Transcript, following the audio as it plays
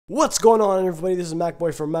What's going on, everybody? This is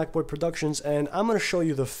MacBoy from MacBoy Productions, and I'm going to show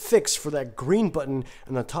you the fix for that green button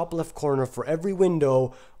in the top left corner for every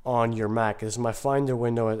window on your Mac. This is my Finder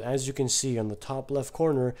window, and as you can see on the top left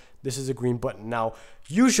corner, this is a green button. Now,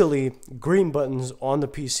 usually green buttons on the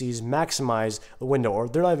PCs maximize the window, or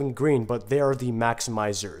they're not even green, but they are the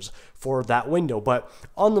maximizers for that window. But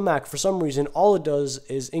on the Mac, for some reason, all it does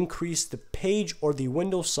is increase the page or the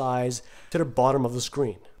window size to the bottom of the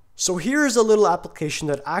screen. So here's a little application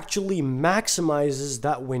that actually maximizes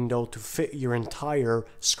that window to fit your entire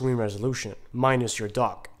screen resolution, minus your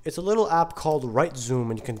dock. It's a little app called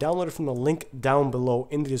RightZoom, and you can download it from the link down below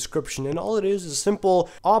in the description. And all it is a simple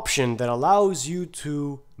option that allows you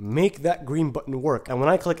to make that green button work. And when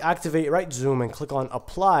I click Activate RightZoom and click on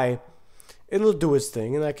Apply, it'll do its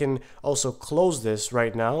thing. And I can also close this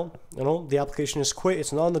right now. You know, the application is quit,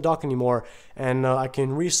 it's not on the dock anymore. And I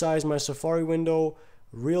can resize my Safari window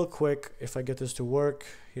real quick if I get this to work.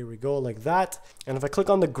 Here we go, like that. And if I click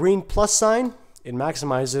on the green plus sign, it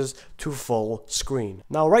maximizes to full screen.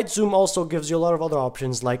 Now, RightZoom also gives you a lot of other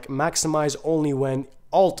options, like maximize only when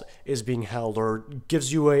Alt is being held, or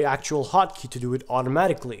gives you an actual hotkey to do it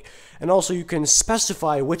automatically. And also you can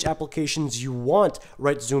specify which applications you want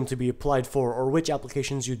RightZoom to be applied for, or which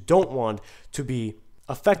applications you don't want to be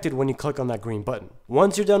affected when you click on that green button.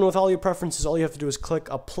 Once you're done with all your preferences, all you have to do is click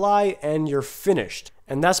apply and you're finished.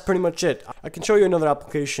 And that's pretty much it. I can show you another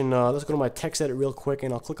application. Let's go to my text edit real quick,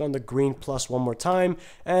 and I'll click on the green plus one more time,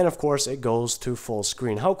 and of course it goes to full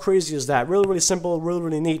screen. How crazy is that? Really simple,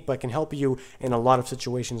 really neat, but can help you in a lot of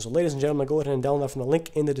situations. So ladies and gentlemen, go ahead and download from the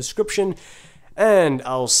link in the description, and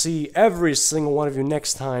I'll see every single one of you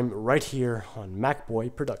next time right here on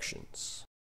MacBoy Productions.